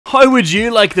How would you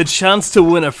like the chance to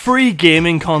win a free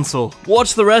gaming console?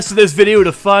 Watch the rest of this video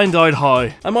to find out how.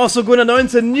 I'm also going to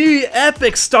announce a new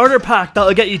Epic starter pack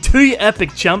that'll get you 2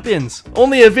 Epic champions.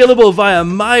 Only available via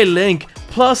my link,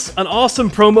 plus an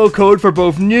awesome promo code for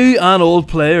both new and old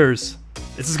players.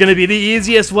 This is going to be the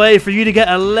easiest way for you to get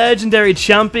a legendary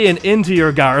champion into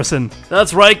your garrison.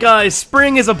 That's right guys,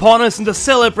 spring is upon us, and to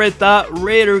celebrate that,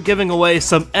 Raid are giving away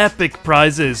some epic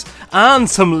prizes and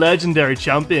some legendary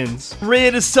champions.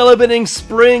 Raid is celebrating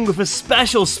spring with a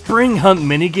special spring hunt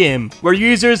minigame, where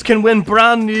users can win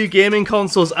brand new gaming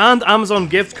consoles and Amazon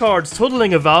gift cards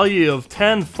totaling a value of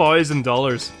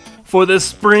 $10,000. For this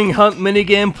spring hunt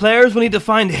minigame, players will need to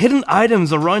find hidden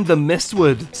items around the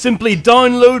Mistwood. Simply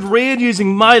download Raid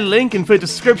using my link in the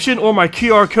description or my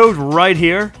QR code right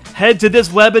here. Head to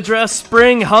this web address,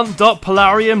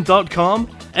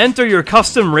 springhunt.polarium.com, enter your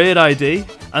custom Raid ID,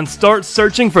 and start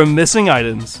searching for missing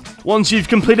items. Once you've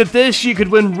completed this, you could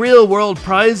win real-world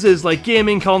prizes like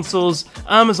gaming consoles,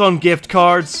 Amazon gift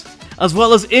cards, as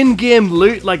well as in-game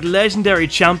loot like legendary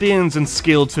champions and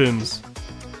skill tombs.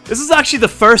 This is actually the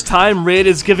first time Raid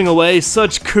is giving away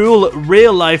such cool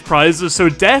real-life prizes, so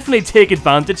definitely take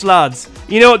advantage, lads.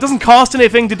 You know, it doesn't cost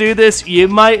anything to do this. You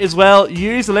might as well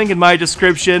use the link in my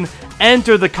description,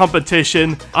 enter the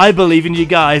competition. I believe in you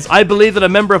guys. I believe that a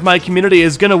member of my community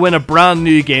is going to win a brand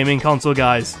new gaming console,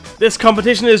 guys. This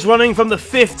competition is running from the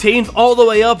 15th all the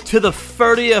way up to the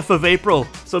 30th of April,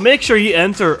 so make sure you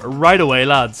enter right away,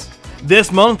 lads.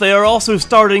 This month they are also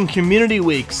starting Community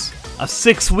Weeks, a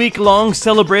 6-week-long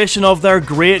celebration of their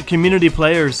great community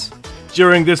players.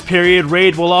 During this period,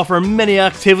 Raid will offer many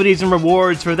activities and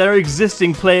rewards for their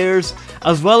existing players,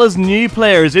 as well as new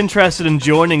players interested in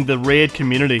joining the Raid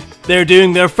community. They're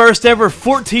doing their first ever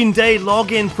 14-day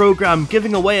login program,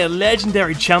 giving away a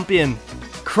legendary champion,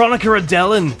 Chronicler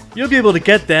Adelyn. You'll be able to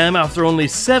get them after only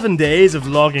 7 days of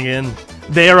logging in.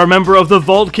 They are a member of the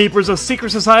Vault Keepers, a secret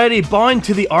society bound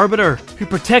to the Arbiter, who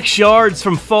protects shards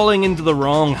from falling into the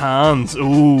wrong hands.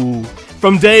 Ooh.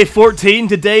 From day 14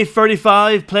 to day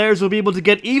 35, players will be able to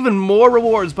get even more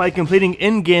rewards by completing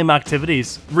in-game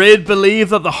activities. Raid believe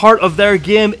that the heart of their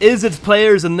game is its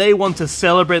players, and they want to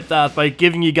celebrate that by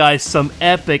giving you guys some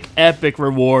epic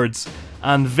rewards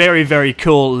and very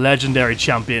cool legendary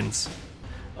champions.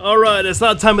 Alright, it's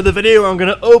that time of the video where I'm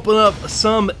going to open up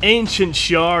some ancient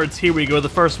shards. Here we go, the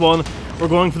first one. We're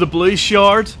going for the blue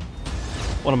shard.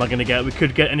 What am I going to get? We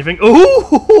could get anything.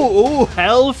 Ooh,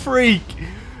 Hell Freak.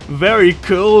 Very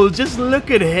cool. Just look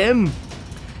at him.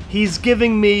 He's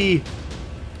giving me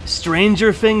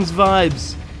Stranger Things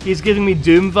vibes. He's giving me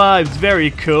Doom vibes.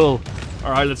 Very cool.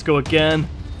 Alright, let's go again.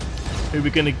 Who are we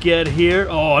going to get here?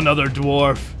 Oh, another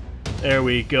dwarf. There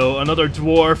we go, another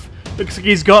dwarf. Looks like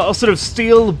he's got a sort of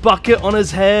steel bucket on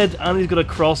his head, and he's got a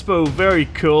crossbow. Very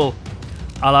cool.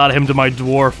 I'll add him to my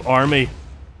dwarf army.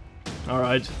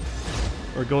 Alright.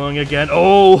 We're going again.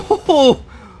 Oh!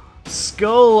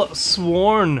 Skull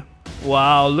Sworn.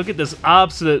 Wow, look at this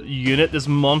absolute unit, this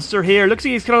monster here. Looks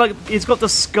like he's kind of like, he's got the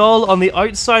skull on the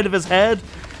outside of his head.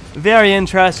 Very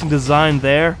interesting design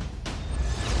there.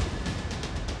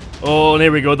 Oh, and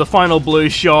here we go, the final blue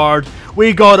shard.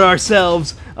 We got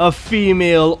ourselves a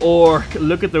female orc.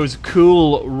 Look at those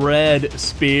cool red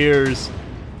spears.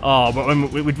 Oh, but I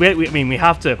mean, we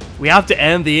have to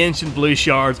end the ancient blue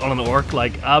shards on an orc,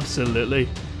 like, absolutely.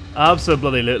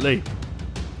 Absolutely.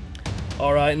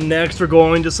 Alright, next we're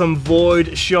going to some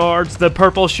void shards, the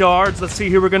purple shards. Let's see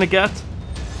who we're gonna get.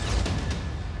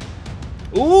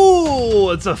 Ooh,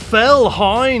 it's a fell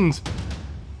hound.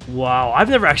 Wow, I've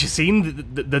never actually seen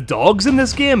the dogs in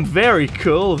this game. Very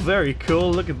cool, very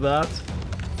cool. Look at that.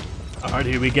 Alright,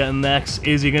 here we get next.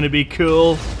 Is he going to be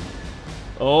cool?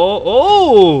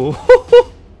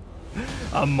 Oh!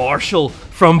 A marshal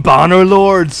from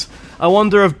Bannerlords. I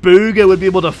wonder if Booga would be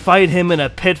able to fight him in a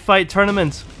pit fight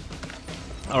tournament.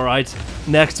 Alright,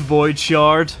 next void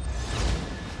shard.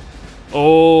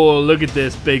 Oh, look at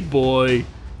this big boy.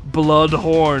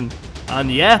 Bloodhorn.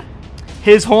 And yeah,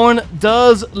 his horn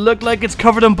does look like it's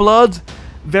covered in blood.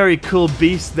 Very cool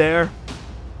beast there.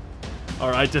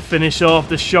 Alright, to finish off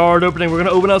the shard opening, we're going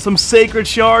to open up some sacred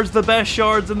shards, the best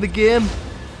shards in the game.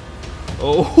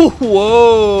 Oh,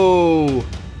 whoa!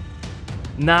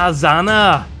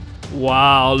 Nazana.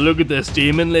 Wow, look at this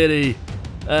demon lady.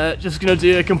 Just going to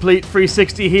do a complete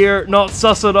 360 here, not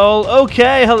sus at all.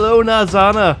 Okay, hello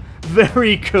Nazana.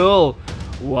 Very cool.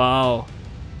 Wow.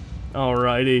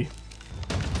 Alrighty.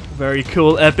 Very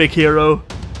cool, epic hero.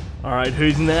 Alright,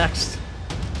 who's next?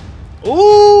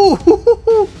 Ooh!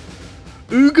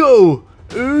 Ugo!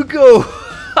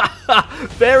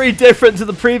 Very different to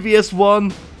the previous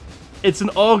one. It's an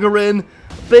Augurin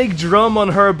big drum on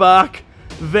her back.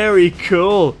 Very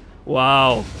cool.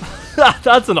 Wow.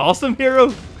 That's an awesome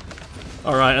hero.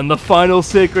 Alright, and the final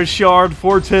sacred shard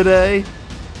for today.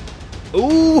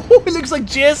 Ooh, he looks like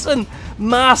Jason.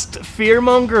 Masked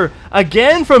Fearmonger.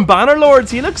 Again from Bannerlords.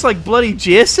 He looks like bloody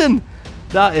Jason.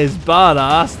 That is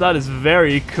badass. That is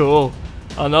very cool.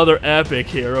 Another epic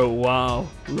hero. Wow.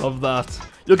 Love that.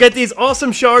 You'll get these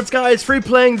awesome shards, guys, free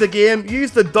playing the game.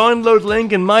 Use the download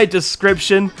link in my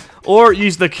description, or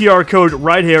use the QR code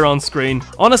right here on screen.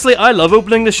 Honestly, I love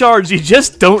opening the shards. You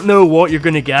just don't know what you're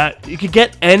gonna get. You could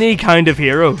get any kind of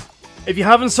hero. If you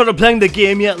haven't started playing the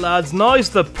game yet, lads, now's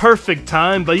the perfect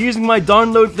time. By using my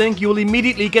download link, you will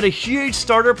immediately get a huge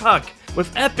starter pack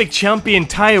with epic champion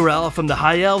Tyrel from the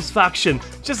High Elves faction.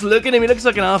 Just look at him, he looks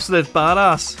like an absolute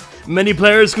badass. Many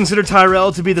players consider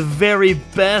Tyrel to be the very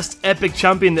best epic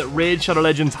champion that Raid Shadow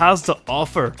Legends has to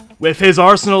offer. With his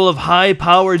arsenal of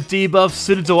high-powered debuffs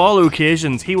suited to all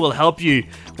occasions, he will help you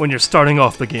when you're starting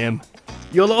off the game.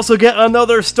 You'll also get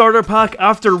another starter pack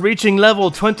after reaching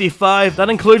level 25 that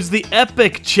includes the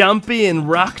epic champion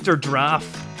Rector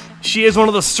Drath. She is one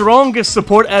of the strongest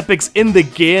support epics in the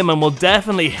game and will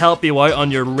definitely help you out on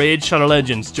your Raid Shadow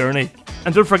Legends journey.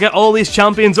 And don't forget, all these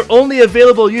champions are only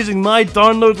available using my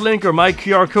download link or my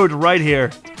QR code right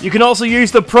here. You can also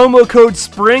use the promo code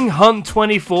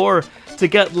SPRINGHUNT24 to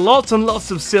get lots and lots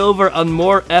of silver and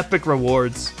more epic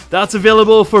rewards. That's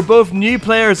available for both new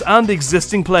players and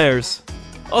existing players.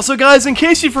 Also guys, in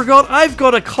case you forgot, I've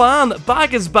got a clan,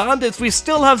 back as bandits. We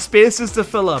still have spaces to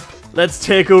fill up. Let's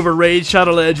take over Raid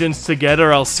Shadow Legends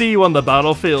together. I'll see you on the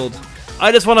battlefield.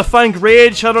 I just want to thank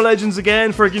Raid Shadow Legends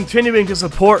again for continuing to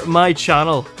support my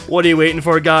channel. What are you waiting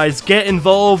for, guys? Get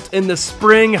involved in the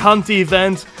Spring Hunt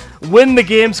event, win the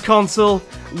games console,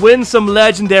 win some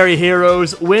legendary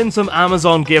heroes, win some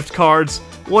Amazon gift cards.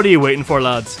 What are you waiting for,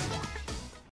 lads?